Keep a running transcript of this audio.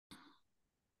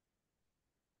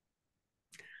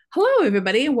Hello,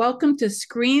 everybody. Welcome to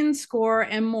Screen Score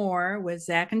and More with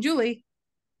Zach and Julie.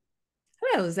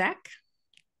 Hello, Zach.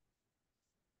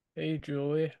 Hey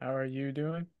Julie, how are you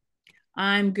doing?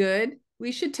 I'm good.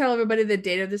 We should tell everybody the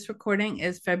date of this recording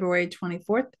is February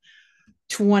 24th,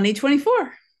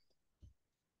 2024.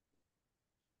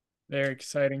 Very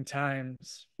exciting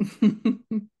times.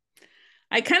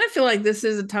 I kind of feel like this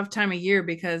is a tough time of year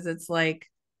because it's like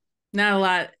not a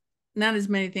lot, not as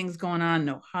many things going on,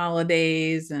 no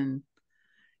holidays, and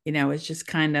it's just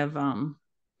kind of and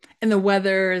the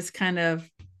weather is kind of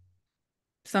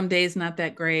some days not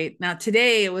that great. Now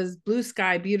today it was blue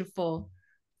sky, beautiful,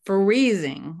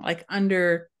 freezing, like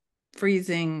under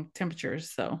freezing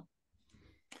temperatures. So,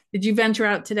 did you venture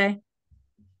out today?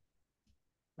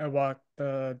 I walked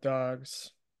the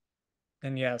dogs,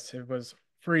 and yes, it was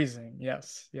freezing.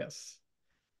 Yes, yes.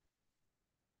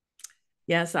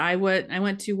 Yes, I would. I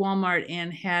went to Walmart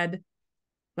and had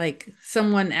like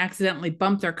someone accidentally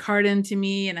bumped their cart into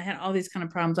me, and I had all these kind of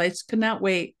problems. I just could not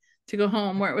wait to go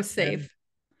home where it was And safe.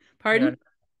 yeah, Pardon?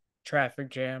 traffic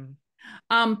jam.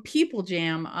 People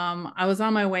jam. I was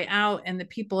on my way out, and the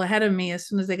people ahead of me, as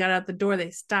soon as they got out the door,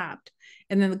 they stopped.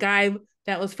 And then the guy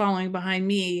that was following behind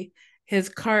me, his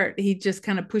cart, he just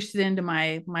kind of pushed it into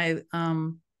my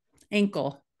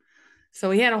ankle.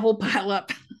 So he had a whole pile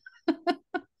up.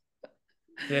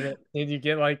 Did you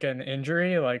get like an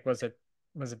injury? Like was it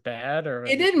bad or It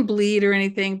was it didn't bleed or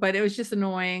anything, but it was just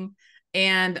annoying.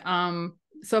 And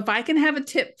so if I can have a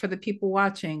tip for the people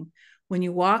watching, when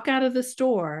you walk out of the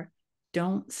store,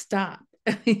 don't stop.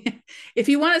 If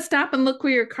you want to stop and look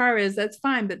where your car is, that's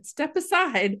fine, but step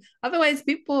aside. Otherwise,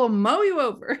 people will mow you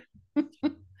over.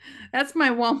 That's my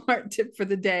Walmart tip for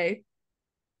the day.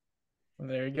 well,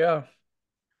 there you go.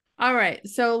 All right.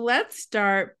 So let's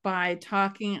start by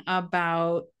talking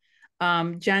about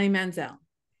Johnny Manziel.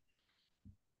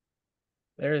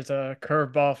 There's a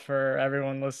curveball for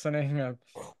everyone listening.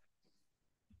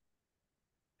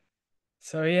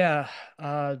 So yeah,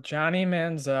 Johnny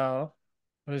Manziel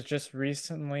was just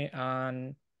recently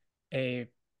on a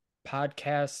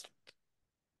podcast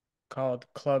called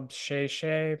Club Shay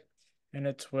Shay, and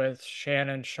it's with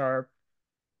Shannon Sharp,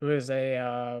 who is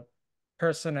a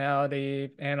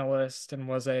personality analyst and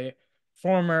was a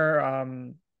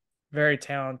former very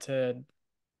talented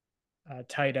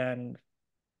tight end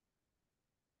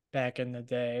back in the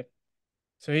day.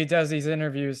 So he does these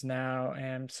interviews now,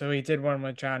 and so he did one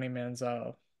with Johnny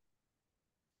Manziel.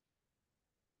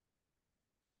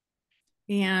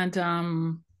 And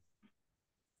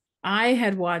I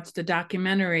had watched a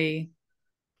documentary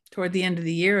toward the end of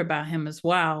the year about him as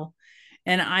well.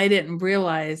 And I didn't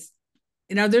realize,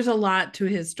 there's a lot to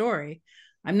his story.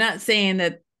 I'm not saying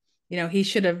that, he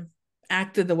should have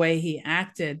acted the way he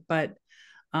acted, but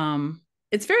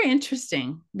it's very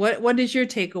interesting. What is your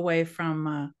takeaway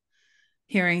from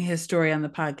hearing his story on the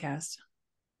podcast?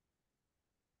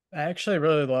 I actually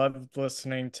really loved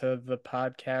listening to the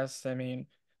podcast. I mean,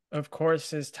 of course,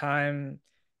 his time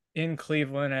in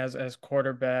Cleveland as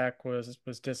quarterback was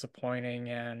disappointing,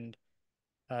 and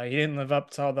he didn't live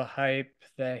up to all the hype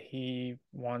that he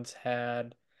once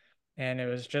had, and it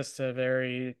was just a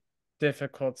very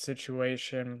difficult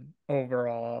situation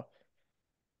overall.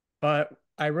 But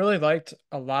I really liked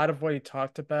a lot of what he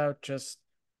talked about, just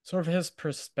sort of his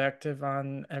perspective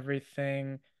on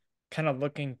everything, kind of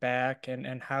looking back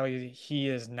and how he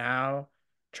is now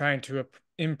trying to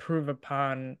improve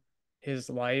upon his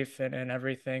life and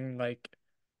everything like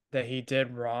that he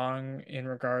did wrong in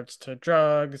regards to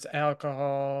drugs,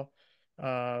 alcohol,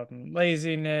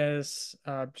 laziness,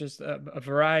 just a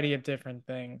variety of different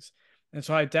things. And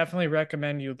so I definitely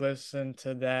recommend you listen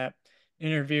to that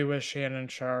interview with Shannon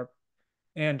Sharp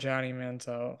and Johnny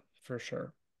Manziel for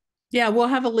sure. Yeah, we'll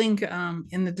have a link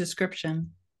in the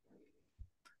description.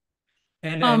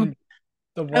 And Um, and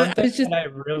the I, one I thing was just that I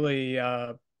really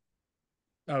oh,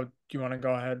 do you want to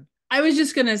go ahead? I was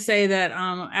just gonna say that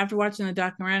after watching the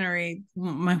documentary,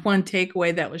 my one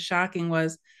takeaway that was shocking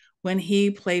was when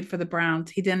he played for the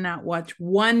Browns, he did not watch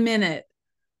 1 minute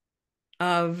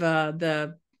of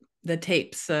the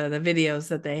tapes, the videos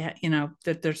that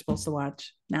that they're supposed to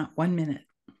watch. Not 1 minute.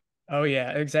 Oh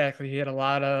yeah, exactly. He had a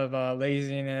lot of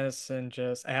laziness and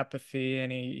just apathy,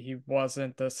 and he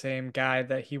wasn't the same guy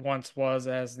that he once was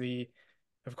as the,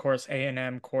 of course,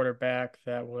 A&M quarterback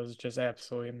that was just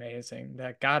absolutely amazing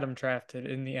that got him drafted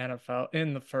in the NFL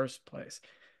in the first place.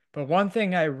 But one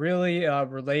thing I really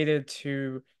related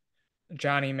to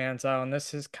Johnny Manziel, and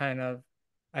this is kind of,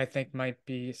 I think, might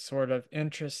be sort of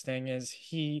interesting, is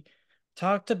he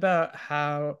talked about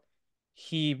how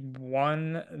he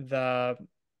won the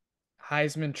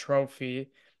Heisman Trophy.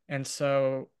 And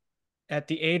so at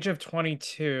the age of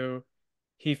 22,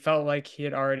 he felt like he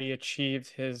had already achieved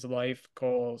his life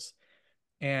goals.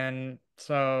 And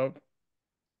so,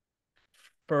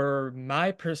 for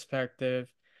my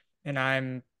perspective, and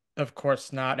I'm, of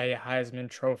course, not a Heisman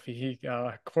Trophy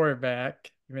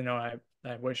quarterback, even though I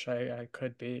wish I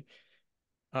could be.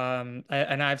 And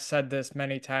I've said this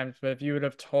many times, but if you would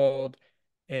have told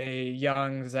a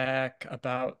young Zach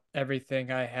about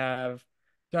everything I have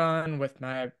done with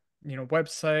my,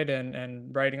 website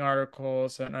and writing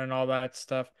articles and all that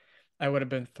stuff, I would have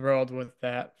been thrilled with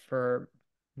that for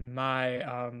my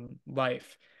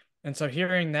life. And so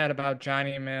hearing that about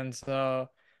Johnny Manziel,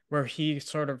 where he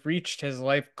sort of reached his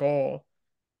life goal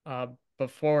uh,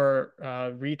 before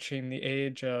reaching the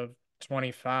age of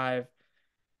 25,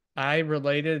 I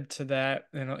related to that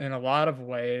in a lot of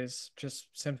ways, just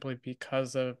simply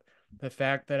because of the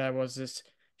fact that I was this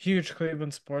huge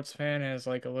Cleveland sports fan as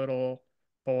like a little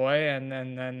boy, and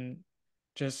then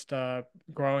just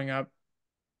growing up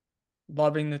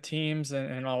loving the teams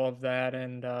and all of that,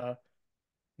 and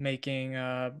making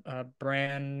a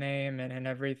brand name and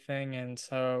everything. And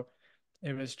so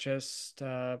it was just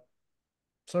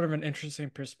sort of an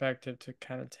interesting perspective to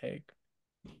kind of take.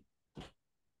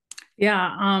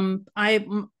 Yeah,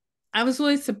 I was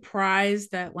really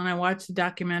surprised that when I watched the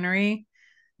documentary,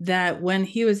 that when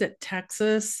he was at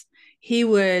Texas, he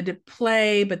would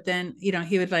play, but then,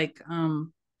 he would like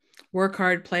work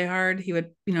hard, play hard. He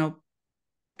would,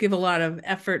 give a lot of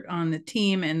effort on the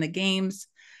team and the games.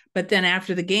 But then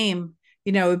after the game,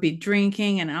 it would be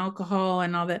drinking and alcohol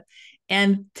and all that.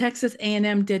 And Texas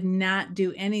A&M did not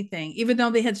do anything, even though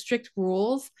they had strict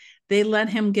rules. They let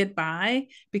him get by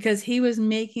because he was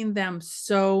making them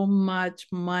so much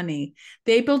money.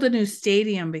 They built a new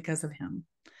stadium because of him.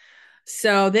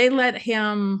 So they let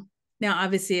him. Now,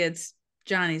 obviously, it's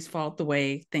Johnny's fault the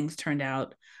way things turned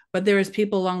out, but there was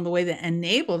people along the way that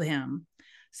enabled him.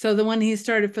 So the when he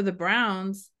started for the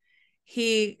Browns,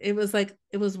 it was like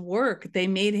it was work. They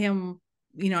made him,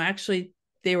 actually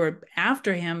they were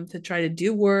after him to try to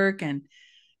do work, and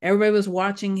everybody was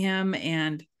watching him.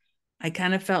 And I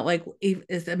kind of felt like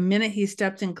as the minute he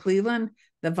stepped in Cleveland,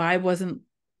 the vibe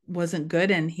wasn't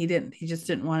good, and he just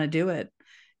didn't want to do it,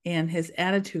 and his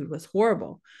attitude was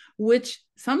horrible. Which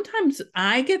sometimes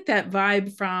I get that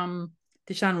vibe from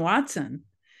Deshaun Watson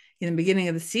in the beginning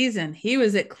of the season. He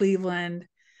was at Cleveland,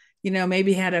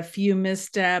 maybe had a few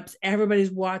missteps. Everybody's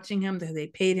watching him because they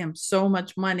paid him so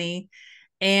much money,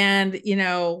 and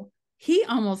he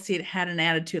almost had an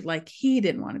attitude like he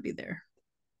didn't want to be there.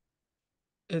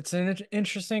 It's an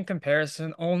interesting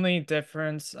comparison. Only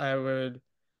difference I would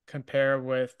compare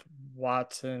with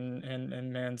Watson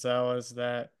and Manziel is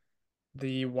that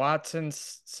the Watson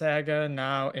saga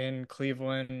now in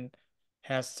Cleveland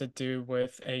has to do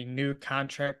with a new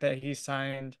contract that he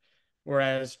signed,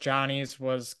 whereas Johnny's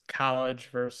was college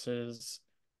versus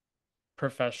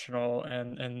professional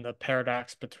and the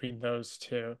paradox between those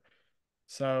two.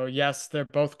 So yes, they're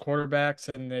both quarterbacks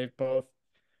and they've both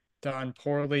done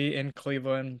poorly in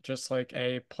Cleveland, just like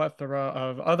a plethora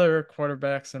of other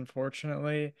quarterbacks,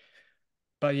 unfortunately.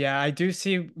 But yeah, I do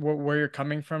see where you're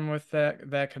coming from with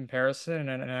that comparison,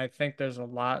 and I think there's a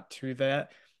lot to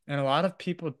that. And a lot of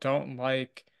people don't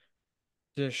like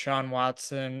Deshaun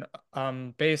Watson,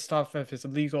 based off of his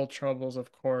legal troubles,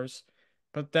 of course.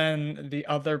 But then the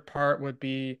other part would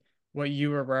be what you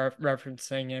were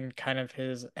referencing in kind of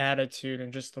his attitude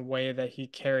and just the way that he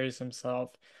carries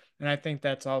himself. And I think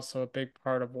that's also a big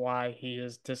part of why he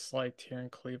is disliked here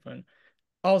in Cleveland.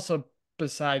 Also,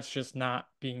 besides just not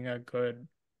being a good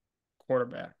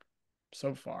quarterback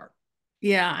so far.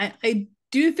 Yeah, I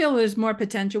do feel there's more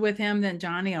potential with him than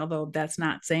Johnny, although that's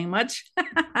not saying much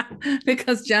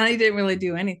because Johnny didn't really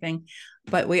do anything.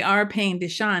 But we are paying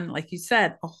Deshaun, like you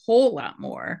said, a whole lot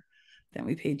more than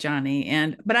we paid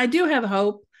Johnny. But I do have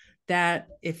hope that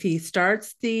if he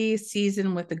starts the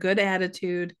season with a good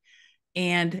attitude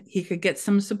and he could get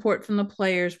some support from the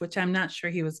players, which I'm not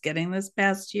sure he was getting this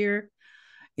past year,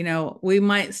 we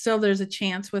might still, there's a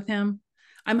chance with him.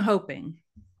 I'm hoping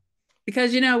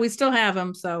because we still have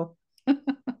him, so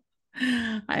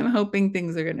I'm hoping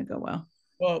things are going to go well.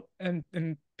 Well, and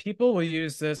people will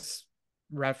use this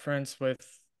reference with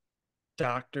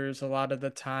doctors a lot of the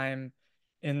time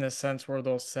in the sense where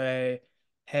they'll say,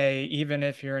 hey, even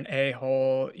if you're an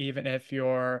a-hole, even if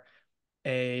you're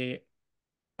a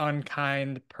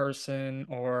unkind person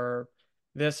or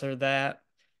this or that,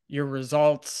 your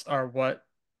results are what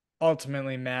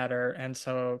ultimately matter. And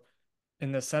so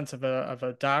in the sense of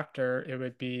a doctor, it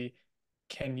would be,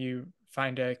 can you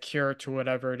find a cure to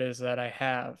whatever it is that I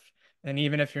have? And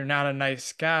even if you're not a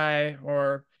nice guy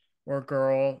or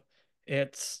girl,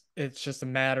 It's just a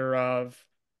matter of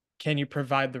can you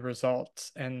provide the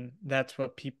results? And that's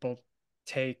what people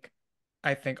take,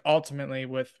 I think, ultimately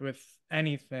with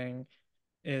anything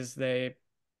is they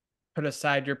put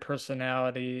aside your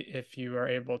personality if you are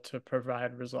able to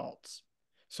provide results.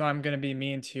 So I'm going to be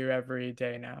mean to you every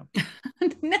day now.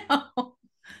 No,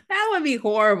 that would be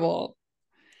horrible.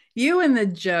 You and the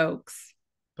jokes.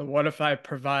 But what if I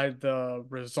provide the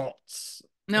results?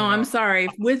 No, You I'm know, sorry.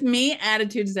 With me,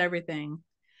 attitude is everything.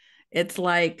 It's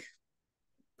like,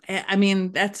 I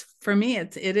mean, that's for me,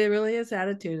 it really is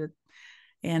attitude.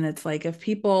 And it's like if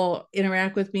people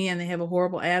interact with me and they have a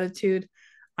horrible attitude,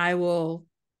 I will,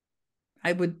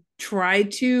 I would try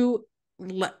to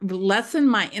lessen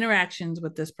my interactions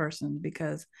with this person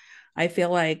because I feel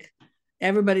like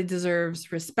everybody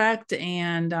deserves respect.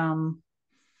 And,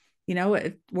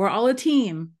 we're all a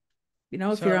team. If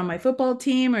you're so on my football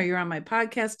team or you're on my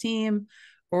podcast team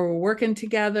or we're working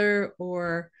together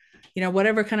or,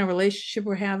 whatever kind of relationship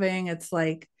we're having, it's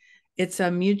like it's a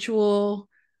mutual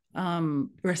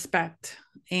respect.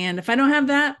 And if I don't have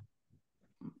that,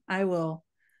 I will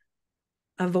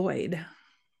avoid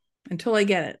until I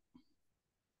get it.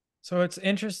 so it's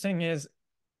interesting is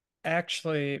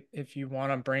actually if you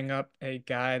want to bring up a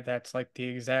guy that's like the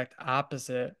exact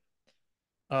opposite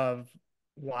of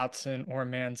Watson or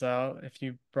Manziel, if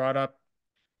you brought up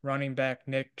running back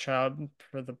Nick Chubb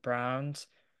for the Browns,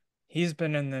 he's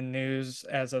been in the news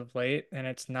as of late, and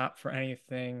it's not for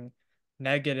anything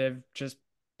negative, just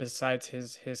besides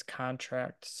his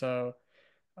contract. So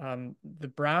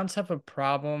the Browns have a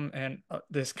problem, and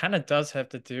this kind of does have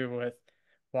to do with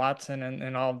Watson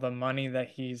and all the money that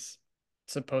he's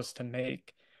supposed to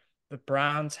make. The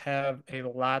Browns have a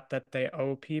lot that they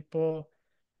owe people,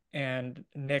 and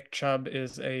Nick Chubb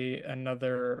is a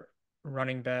another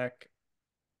running back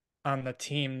on the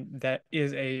team that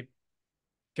is a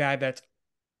guy that's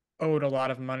owed a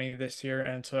lot of money this year,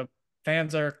 and so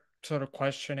fans are sort of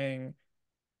questioning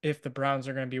if the Browns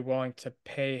are going to be willing to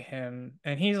pay him.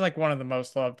 And he's like one of the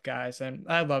most loved guys, and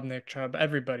I love Nick Chubb.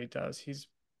 Everybody does. He's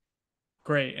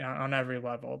great on every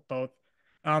level, both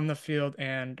on the field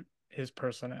and his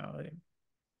personality.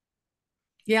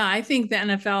 Yeah, I think the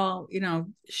NFL,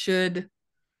 should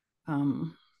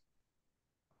um,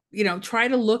 try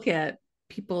to look at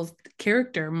people's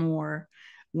character more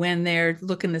when they're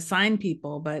looking to sign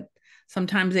people. But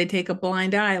sometimes they take a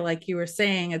blind eye, like you were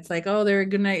saying. It's like, oh, they're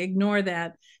going to ignore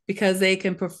that because they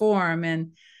can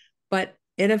perform. But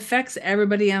it affects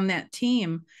everybody on that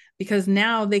team because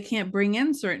now they can't bring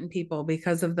in certain people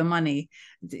because of the money.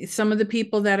 Some of the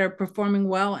people that are performing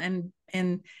well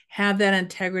and have that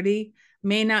integrity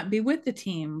may not be with the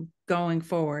team going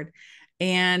forward.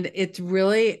 And it's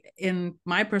really, in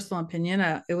my personal opinion,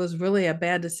 it was really a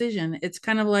bad decision. It's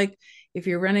kind of like if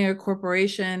you're running a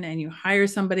corporation and you hire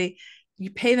somebody, you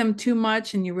pay them too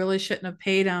much and you really shouldn't have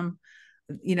paid them,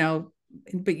 you know,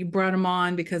 but you brought them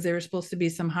on because they were supposed to be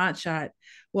some hot shot.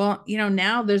 Well,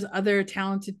 now there's other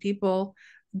talented people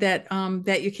that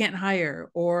you can't hire,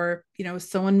 or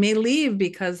someone may leave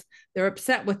because they're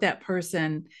upset with that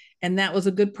person, and that was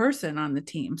a good person on the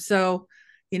team. So,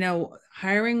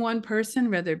 hiring one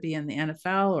person, whether it be in the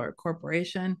NFL or a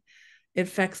corporation, it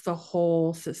affects the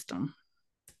whole system.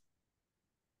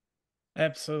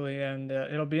 Absolutely, and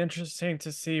it'll be interesting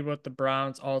to see what the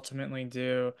Browns ultimately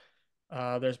do.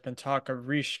 There's been talk of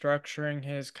restructuring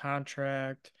his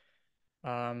contract.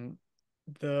 Um,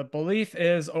 the belief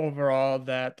is overall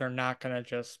that they're not going to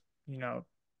just,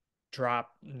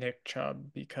 drop Nick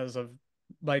Chubb because of,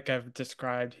 like I've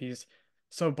described, he's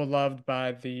so beloved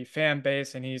by the fan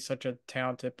base and he's such a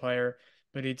talented player.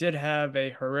 But he did have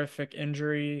a horrific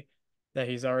injury that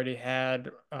he's already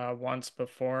had once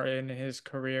before in his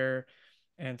career.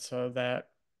 And so that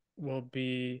will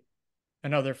be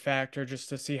another factor just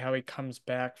to see how he comes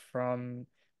back from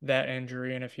that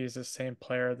injury and if he's the same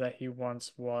player that he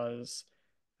once was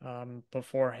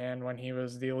beforehand when he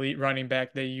was the elite running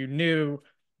back that you knew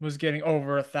was getting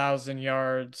over 1,000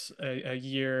 yards a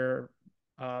year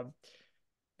uh,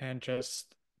 and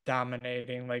just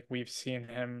dominating like we've seen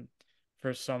him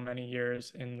for so many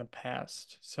years in the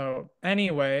past. So,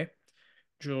 anyway,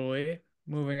 Julie,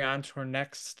 moving on to our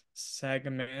next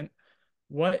segment.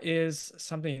 What is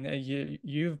something that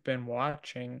you've been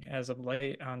watching as of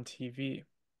late on TV?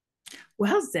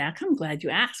 Well, Zach, I'm glad you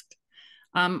asked.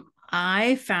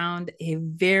 I found a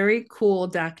very cool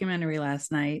documentary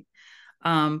last night.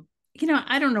 I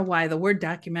don't know why the word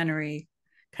documentary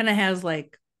kind of has,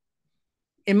 like,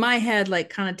 in my head, like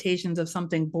connotations of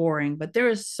something boring, but there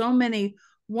are so many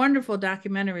wonderful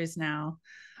documentaries now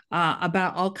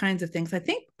about all kinds of things. I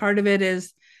think part of it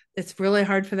is it's really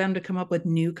hard for them to come up with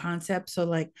new concepts. So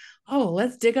like, oh,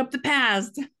 let's dig up the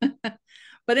past.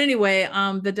 But anyway,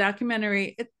 the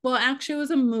documentary, well, actually, it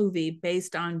was a movie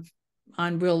based on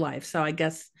real life. So I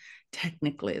guess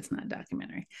technically it's not a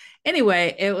documentary.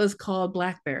 Anyway, it was called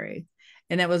BlackBerry,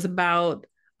 and it was about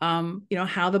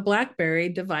how the BlackBerry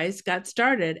device got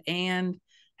started and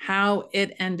how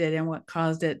it ended and what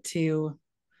caused it to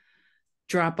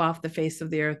drop off the face of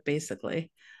the earth,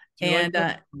 basically. Do you like And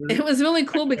the it fruit was really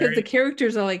cool because the blackberry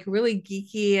characters are like really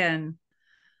geeky and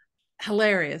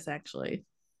hilarious, actually.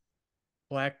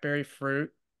 blackberry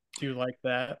fruit? Do you like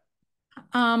that?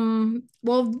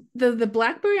 Well, the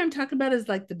BlackBerry I'm talking about is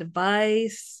like the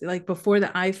device, like before the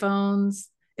iPhones.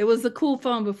 It was the cool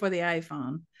phone before the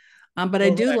iPhone. But I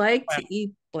Well, do that, like to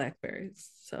eat blackberries.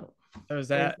 So so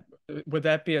is I was that would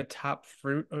that be a top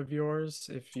fruit of yours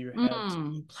if you had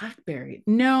to? blackberry.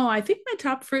 No, I think my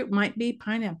top fruit might be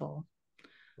pineapple.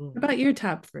 What Ooh. about your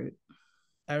top fruit?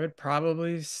 I would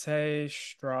probably say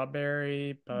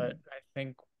strawberry, but I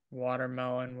think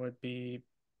watermelon would be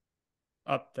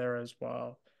up there as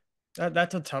well.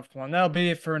 That's a tough one. That'll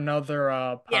be for another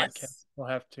podcast. Yes, We'll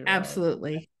have to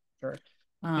absolutely. sure.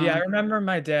 But yeah, I Um, remember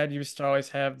my dad used to always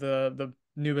have the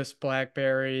newest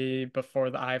BlackBerry before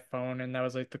the iPhone, and that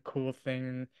was like the cool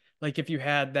thing. Like if you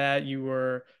had that, you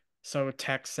were so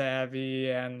tech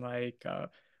savvy and like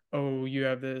oh, you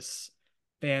have this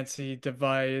fancy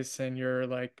device and you're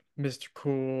like Mr.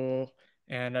 Cool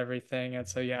and everything. And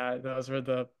so yeah, those were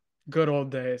the good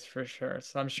old days for sure.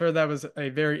 So I'm sure that was a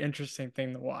very interesting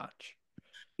thing to watch.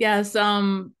 yes,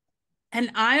 and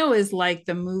I always like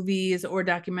the movies or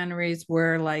documentaries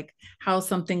where like how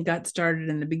something got started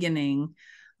in the beginning.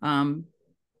 Um,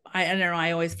 I don't know.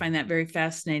 I always find that very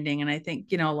fascinating, and I think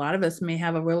a lot of us may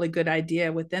have a really good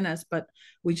idea within us, but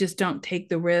we just don't take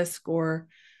the risk, or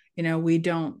we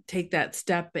don't take that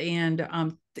step, and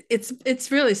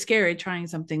it's really scary trying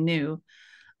something new.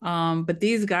 But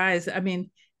these guys, I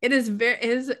mean, it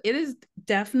is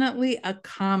definitely a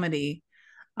comedy.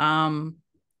 Um,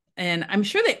 and I'm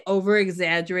sure they over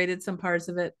exaggerated some parts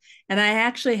of it. And I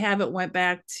actually haven't went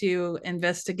back to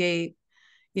investigate,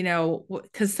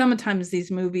 because sometimes these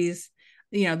movies,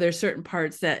 there's certain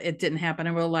parts that it didn't happen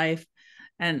in real life.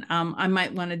 And I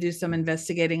might want to do some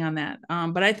investigating on that.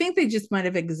 But I think they just might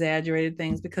have exaggerated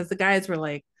things because the guys were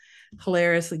like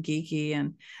hilariously geeky,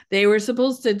 and they were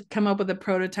supposed to come up with a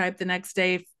prototype the next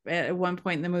day at one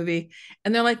point in the movie,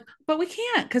 and they're like, but we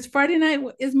can't because Friday night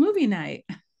is movie night.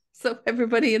 So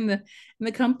everybody in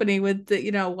the company would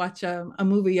watch a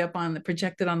movie up on the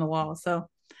projected on the wall. So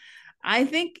I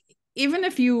think even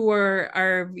if you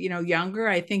are younger,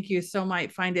 I think you still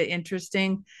might find it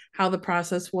interesting how the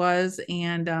process was,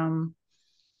 and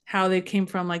how they came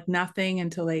from like nothing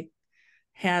until they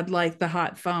had like the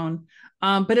hot phone.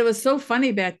 But it was so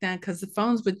funny back then because the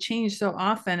phones would change so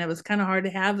often. It was kind of hard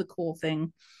to have the cool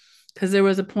thing because there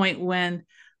was a point when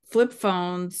flip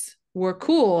phones were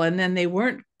cool and then they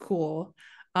weren't cool.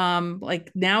 Like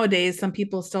nowadays, some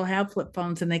people still have flip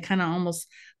phones and they kind of almost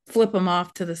flip them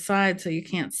off to the side so you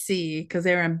can't see because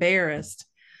they're embarrassed.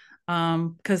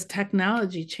 Because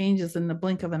technology changes in the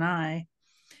blink of an eye.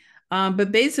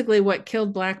 But basically, what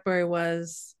killed BlackBerry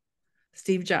was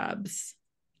Steve Jobs'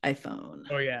 iPhone.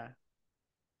 Oh yeah.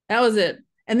 That was it.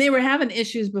 And they were having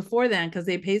issues before then because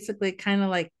they basically kind of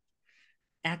like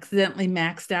accidentally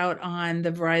maxed out on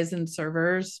the Verizon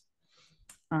servers.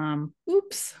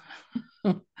 Oops.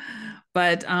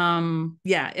 But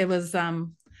yeah, it was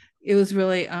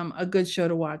really a good show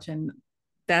to watch, and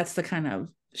that's the kind of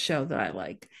show that I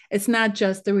like. It's not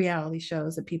just the reality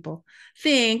shows that people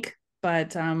think,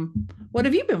 but what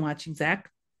have you been watching, Zach?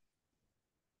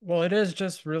 Well, it is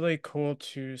just really cool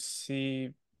to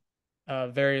see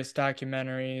various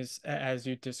documentaries as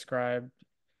you described.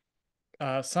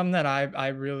 Some that I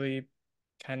really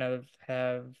kind of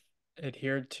have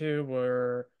adhered to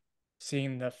were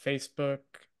seeing the Facebook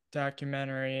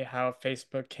documentary, how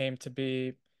Facebook came to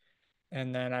be,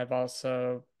 and then I've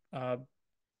also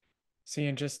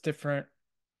seen just different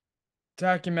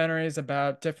documentaries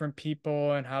about different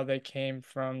people and how they came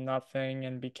from nothing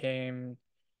and became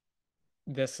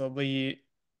this elite,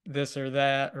 this or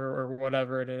that, or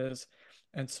whatever it is.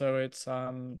 And so it's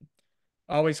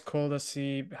always cool to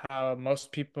see how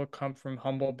most people come from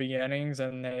humble beginnings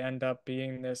and they end up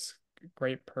being this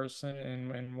great person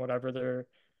in whatever they're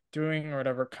doing or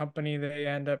whatever company they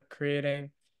end up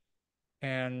creating.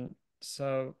 And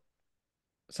so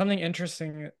something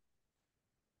interesting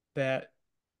that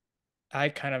I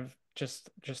kind of just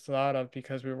thought of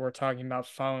because we were talking about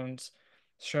phones.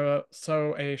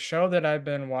 So a show that I've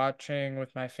been watching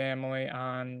with my family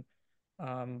on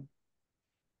um,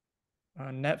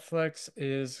 Netflix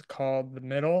is called The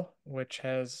Middle, which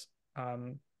has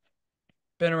um,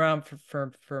 been around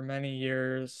for many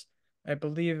years. I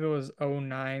believe it was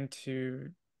 '09 to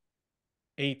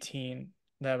 18.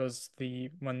 That was the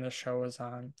when the show was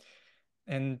on.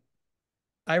 And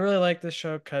I really like this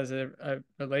show because it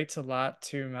relates a lot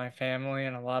to my family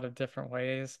in a lot of different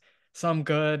ways. Some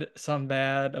good, some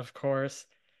bad, of course.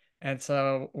 And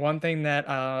so one thing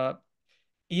that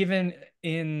even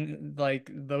in like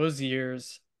those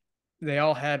years, they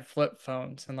all had flip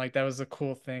phones, and like that was a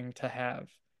cool thing to have.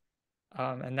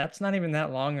 And that's not even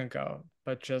that long ago,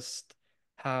 but just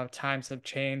how times have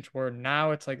changed where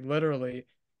now it's like literally, if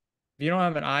you don't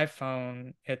have an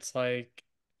iPhone, it's like,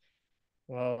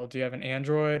 well, do you have an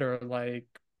Android, or like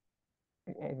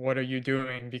what are you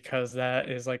doing? Because that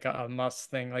is like a must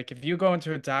thing. Like if you go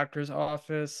into a doctor's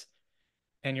office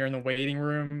and you're in the waiting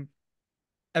room,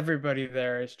 everybody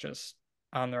there is just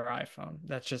on their iPhone.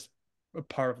 That's just a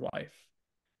part of life.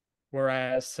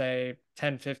 Whereas, say,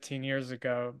 10, 15 years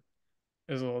ago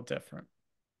is a little different.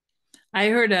 I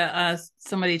heard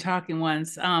somebody talking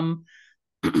once.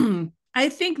 I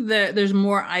think that there's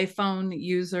more iPhone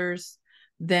users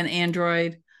than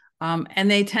Android,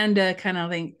 and they tend to kind of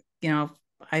think,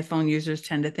 iPhone users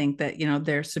tend to think that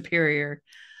they're superior.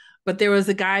 But there was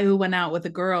a guy who went out with a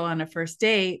girl on a first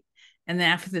date, and then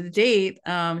after the date,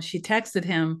 she texted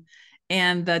him,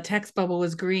 and the text bubble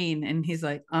was green, and he's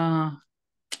like,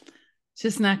 it's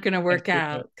just not going to Can't work do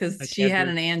out it. because I she can't had do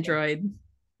an it. Android.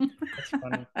 That's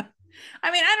funny.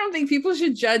 I mean, I don't think people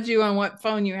should judge you on what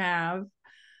phone you have,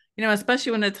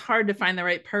 especially when it's hard to find the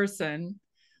right person.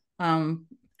 Um,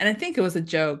 and I think it was a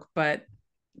joke, but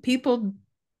people,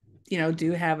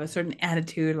 do have a certain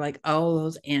attitude like, oh,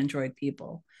 those Android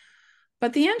people.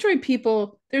 But the Android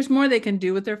people, there's more they can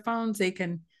do with their phones. They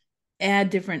can add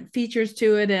different features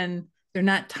to it, and they're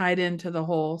not tied into the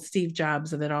whole Steve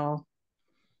Jobs of it all.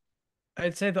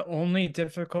 I'd say the only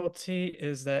difficulty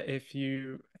is that if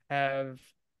you have,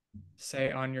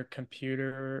 say, on your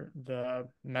computer, the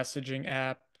messaging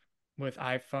app with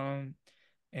iPhone,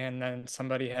 and then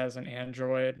somebody has an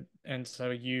Android, and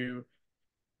so you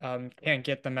can't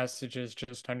get the messages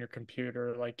just on your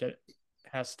computer. Like it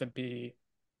has to be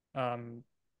um,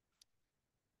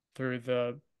 through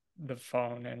the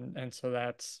phone, and so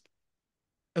that's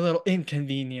a little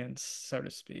inconvenience, so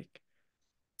to speak.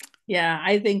 Yeah,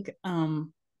 I think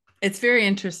it's very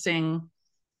interesting,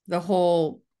 the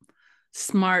whole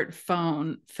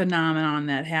smartphone phenomenon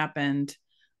that happened.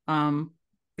 Um,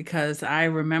 because I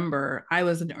remember I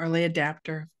was an early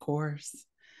adapter, of course,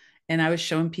 and I was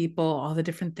showing people all the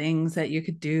different things that you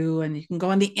could do, and you can go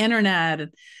on the internet,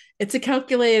 and it's a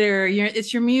calculator,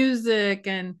 it's your music,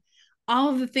 and all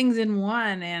of the things in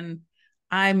one. And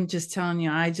I'm just telling you,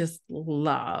 I just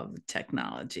love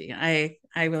technology. I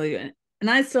really, and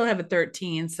I still have a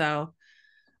 13, so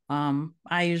I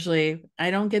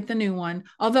don't get the new one.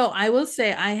 Although I will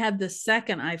say I had the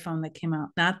second iPhone that came out,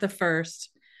 not the first.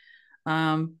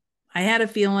 Um, I had a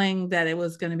feeling that it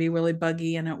was going to be really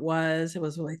buggy, and it was. It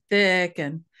was really thick,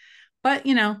 and but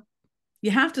you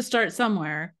have to start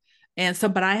somewhere. And so,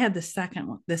 but I had the second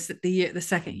one, the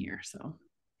second year. So,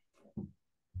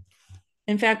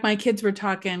 in fact, my kids were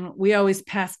talking. We always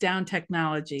pass down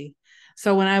technology.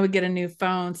 So when I would get a new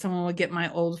phone, someone would get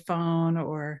my old phone,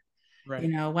 or Right.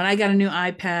 when I got a new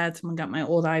iPad, someone got my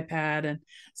old iPad. And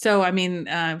so, I mean,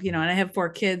 and I have 4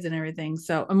 kids and everything.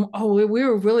 So, we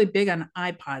were really big on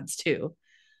iPods too,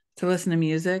 to listen to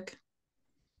music.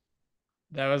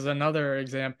 That was another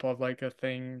example of like a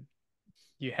thing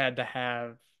you had to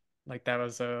have. Like that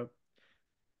was a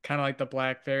kind of like the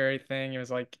BlackBerry thing. It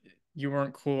was like you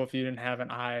weren't cool if you didn't have an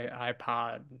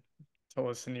iPod to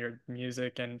listen to your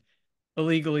music and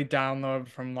illegally download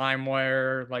from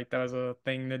LimeWire. Like that was a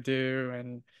thing to do.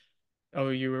 And oh,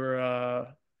 you were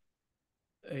a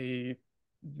a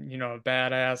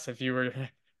badass if you were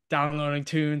downloading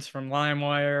tunes from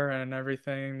LimeWire and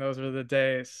everything. Those were the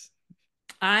days.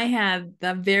 I had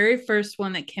the very first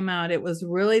one that came out. It was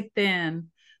really thin,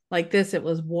 like this. It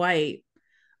was white,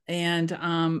 and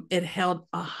it held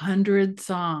 100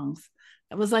 songs.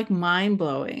 It was like mind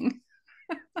blowing,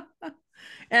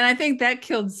 and I think that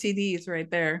killed CDs right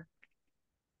there.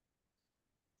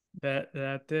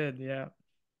 That did, yeah.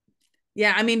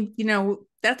 Yeah, I mean,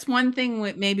 that's one thing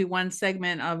with maybe one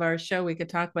segment of our show we could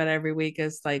talk about every week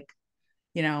is like,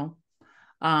 you know,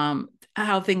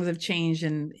 how things have changed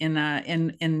in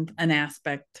an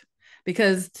aspect,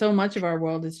 because so much of our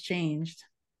world has changed.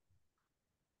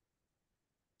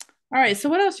 All For right, so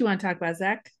sure. what else do you want to talk about,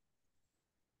 Zach?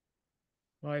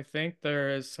 Well, I think there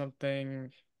is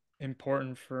something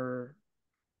important for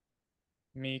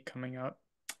me coming up.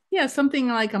 Yeah, something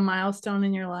like a milestone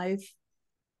in your life.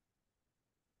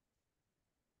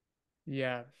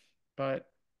 Yeah, but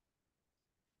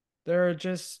there are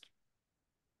just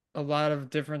a lot of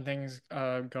different things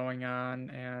going on,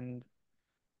 and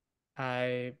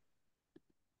I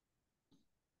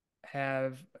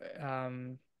have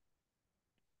um,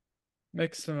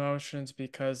 mixed emotions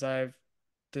because I've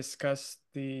discussed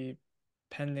the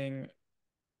pending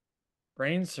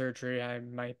brain surgery I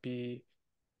might be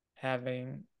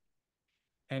having,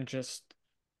 and just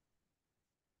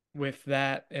with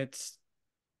that, it's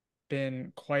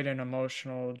been quite an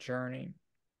emotional journey.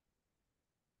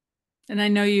 And I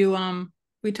know you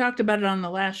we talked about it on the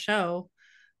last show,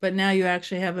 but now you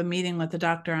actually have a meeting with the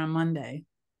doctor on Monday.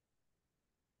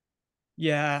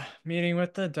 Yeah, meeting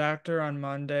with the doctor on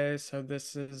Monday. So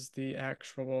this is the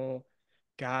actual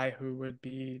guy who would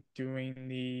be doing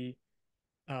the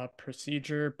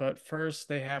procedure, but first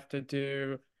they have to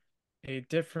do a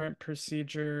different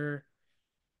procedure,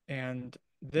 and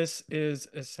this is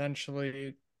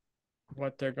essentially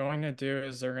what they're going to do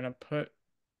is they're going to put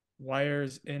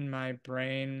wires in my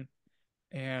brain,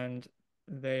 and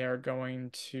they are going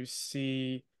to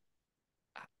see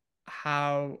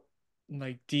how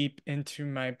like deep into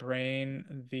my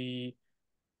brain the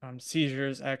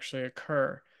seizures actually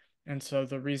occur. And so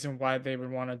the reason why they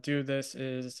would want to do this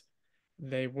is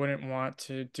they wouldn't want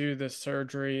to do the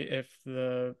surgery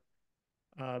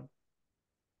uh,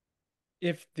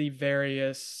 if the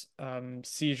various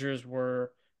seizures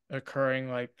were occurring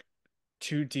like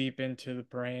too deep into the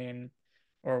brain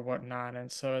or whatnot.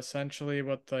 And so essentially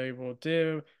what they will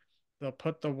do, they'll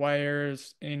put the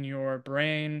wires in your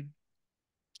brain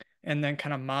and then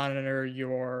kind of monitor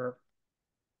your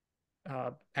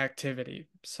activity.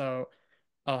 So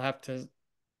I'll have to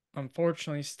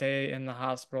unfortunately stay in the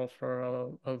hospital for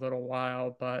a little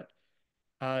while, but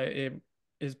it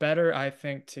is better, I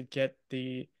think, to get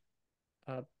the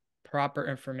uh, proper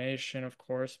information, of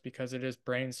course, because it is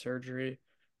brain surgery,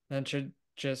 than to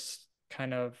just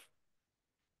kind of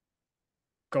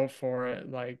go for it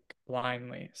like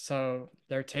blindly. So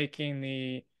they're taking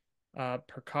the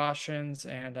precautions,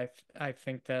 and I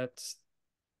think that's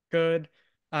good.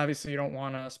 Obviously, you don't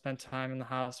want to spend time in the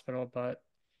hospital, but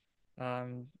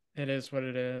it is what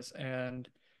it is. And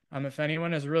if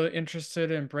anyone is really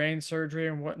interested in brain surgery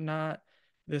and whatnot,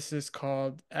 this is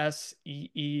called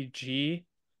SEEG.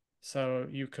 So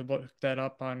you could look that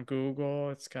up on Google.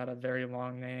 It's got a very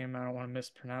long name. I don't want to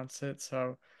mispronounce it.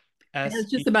 So It has S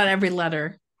E, just about every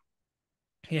letter.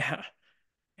 yeah.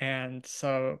 And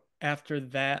so after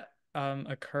that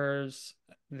occurs,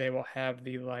 they will have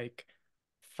the like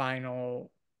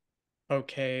final,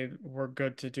 okay, we're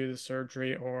good to do the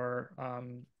surgery, or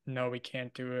no, we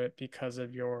can't do it because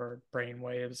of your brain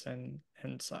waves and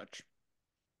such.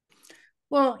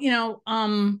 Well,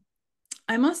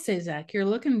 I must say, Zach, you're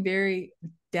looking very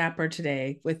dapper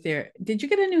today with your. Did you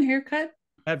get a new haircut?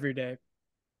 Every day.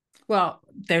 Well,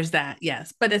 there's that,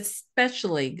 yes, but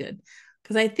especially good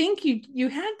because I think you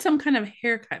had some kind of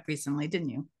haircut recently, didn't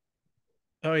you?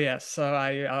 Oh yes, so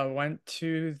I went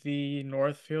to the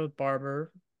Northfield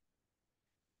barber,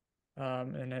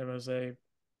 and it was a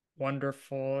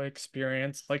wonderful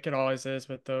experience, like it always is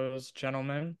with those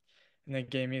gentlemen. And they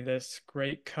gave me this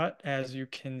great cut, as you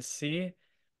can see.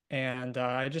 And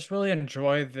I just really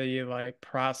enjoy the like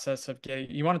process of getting.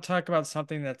 You want to talk about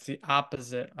something that's the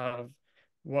opposite of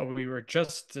what we were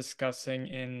just discussing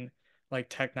in like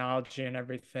technology and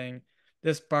everything.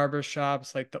 This barber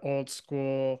shop's like the old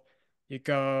school. You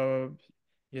go,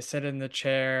 you sit in the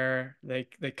chair, they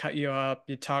cut you up,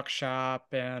 you talk shop,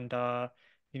 and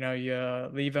you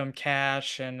leave them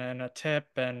cash and a tip,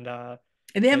 and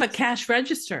And they have a it's cash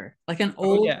register, like an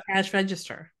oh old yeah, cash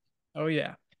register. oh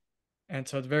yeah. And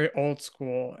so it's very old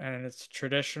school and it's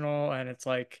traditional, and it's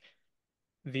like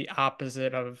the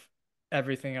opposite of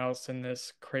everything else in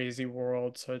this crazy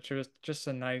world. So it's just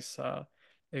a nice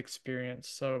experience.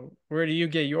 So where do you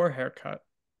get your haircut?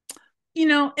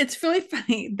 It's really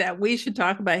funny that we should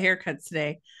talk about haircuts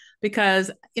today because,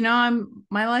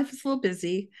 my life is a little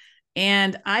busy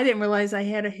and I didn't realize I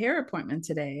had a hair appointment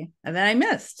today that I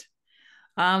missed.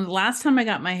 Last time I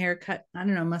got my hair cut, I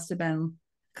don't know, must have been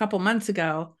a couple months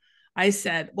ago. I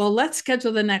said, well, let's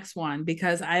schedule the next one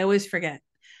because I always forget.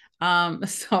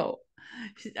 So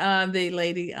the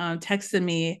lady texted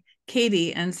me,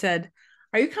 Katie, and said,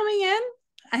 are you coming in?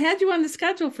 I had you on the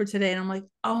schedule for today. And I'm like,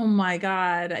 oh my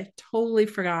God, I totally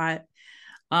forgot.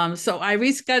 So I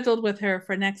rescheduled with her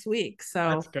for next week.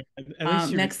 That's So good. At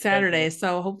least you next Saturday. rescheduled.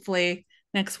 So hopefully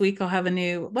next week I'll have a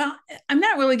new. Well, I'm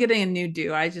not really getting a new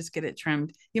do. I just get it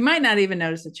trimmed. You might not even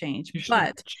notice a change, You should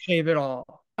but shave it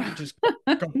all. Just go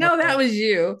for No, that it. was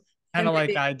you Kind of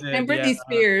like I And did, yeah, Britney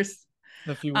Spears.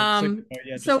 a few weeks ago.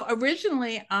 Yeah, just So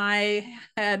originally I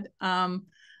had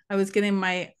I was getting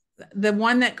the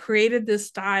one that created this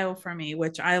style for me,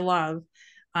 which I love.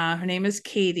 Her name is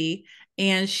Katie,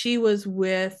 and she was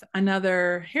with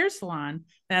another hair salon.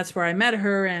 That's where I met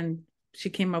her, and she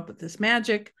came up with this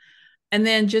magic. And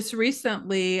then just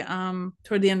recently,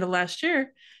 toward the end of last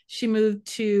year, she moved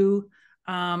to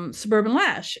Suburban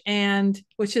Lash, and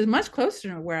which is much closer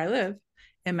to where I live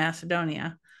in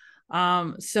Macedonia.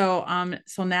 So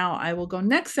now I will go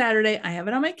next Saturday. I have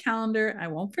it on my calendar. I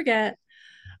won't forget.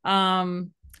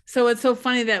 Um, so it's so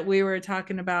funny that we were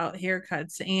talking about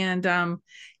haircuts and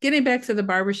getting back to the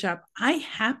barbershop. I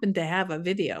happen to have a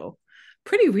video,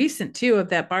 pretty recent too, of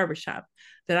that barbershop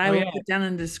that I oh will yeah, put down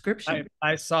in the description.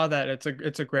 I saw that.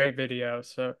 It's a great video,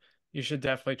 so you should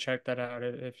definitely check that out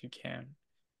if you can.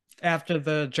 After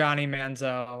the Johnny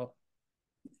Manziel,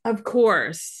 Of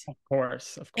course. of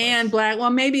course, of And course. well,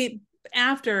 maybe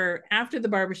after the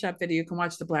barbershop video, you can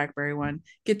watch the BlackBerry one.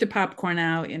 Get the popcorn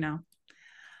out.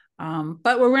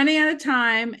 But we're running out of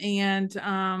time, and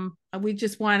we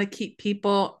just want to keep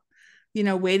people,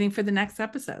 waiting for the next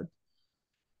episode.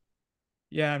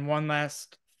 Yeah, and one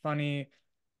last funny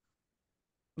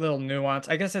little nuance.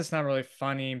 I guess it's not really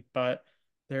funny, but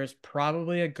there's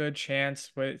probably a good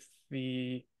chance with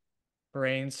the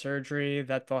brain surgery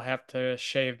that they'll have to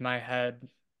shave my head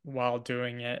while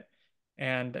doing it.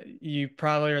 And you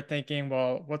probably are thinking,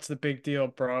 well, what's the big deal,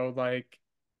 bro? Like,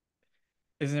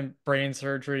 isn't brain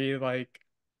surgery like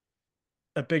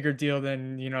a bigger deal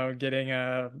than, getting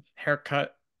a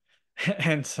haircut?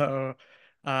 And so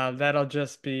that'll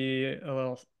just be a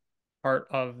little part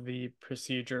of the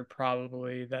procedure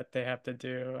probably that they have to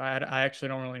do. I actually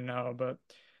don't really know, but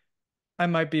I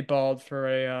might be bald for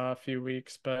a few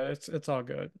weeks, but it's all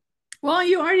good. Well,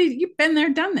 you've been there,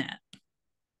 done that.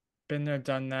 Been there,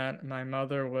 done that. My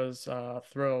mother was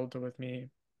thrilled with me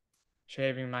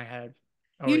shaving my head.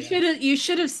 Oh You yeah,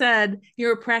 should have said you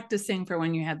were practicing for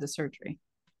when you had the surgery.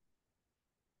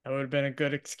 that would have been a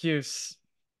good excuse.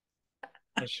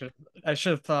 I should I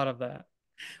should have thought of that.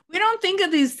 We don't think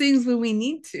of these things when we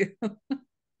need to.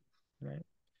 Right.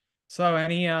 So,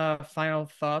 any final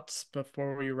thoughts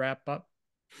before we wrap up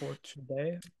for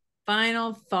today?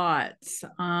 Final thoughts.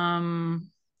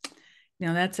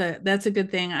 That's a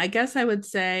good thing. I guess I would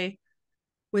say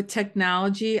with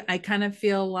technology, I kind of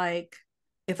feel like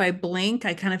if I blink,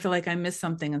 I kind of feel like I missed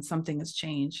something and something has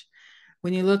changed.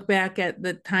 When you look back at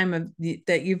the time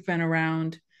that you've been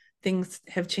around, things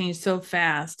have changed so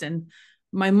fast. And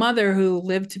my mother, who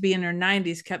lived to be in her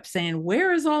 90s, kept saying,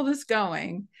 "Where is all this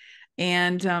going?"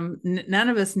 And none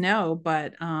of us know,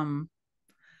 but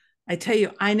I tell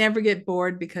you, I never get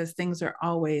bored because things are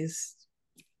always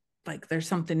like there's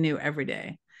something new every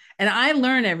day. And I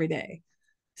learn every day.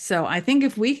 So I think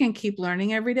if we can keep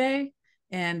learning every day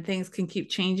and things can keep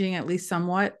changing at least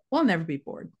somewhat, we'll never be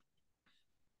bored.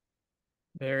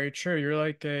 Very true. You're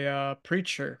like a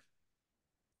preacher.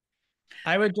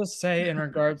 I would just say, in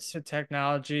regards to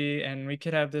technology, and we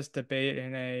could have this debate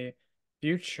in a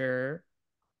future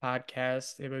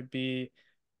podcast, it would be,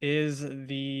 is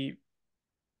the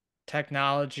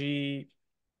technology,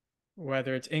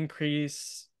 whether it's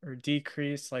increase or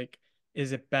decrease, like,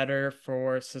 is it better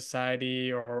for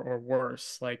society or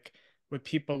worse? Like, would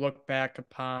people look back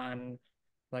upon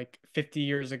like 50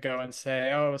 years ago and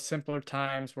say, oh, simpler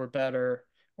times were better,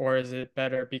 or is it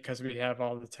better because we have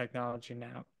all the technology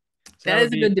now? So that That would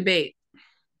is a be good debate.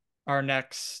 our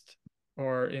next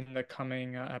or in the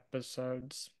coming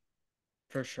episodes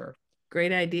for sure.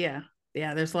 Great idea.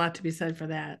 Yeah, there's a lot to be said for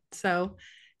that. So,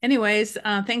 anyways,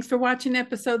 thanks for watching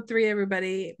episode 3,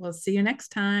 everybody. We'll see you next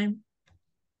time.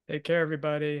 Take care,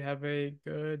 everybody. Have a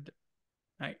good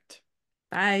night.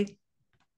 Bye.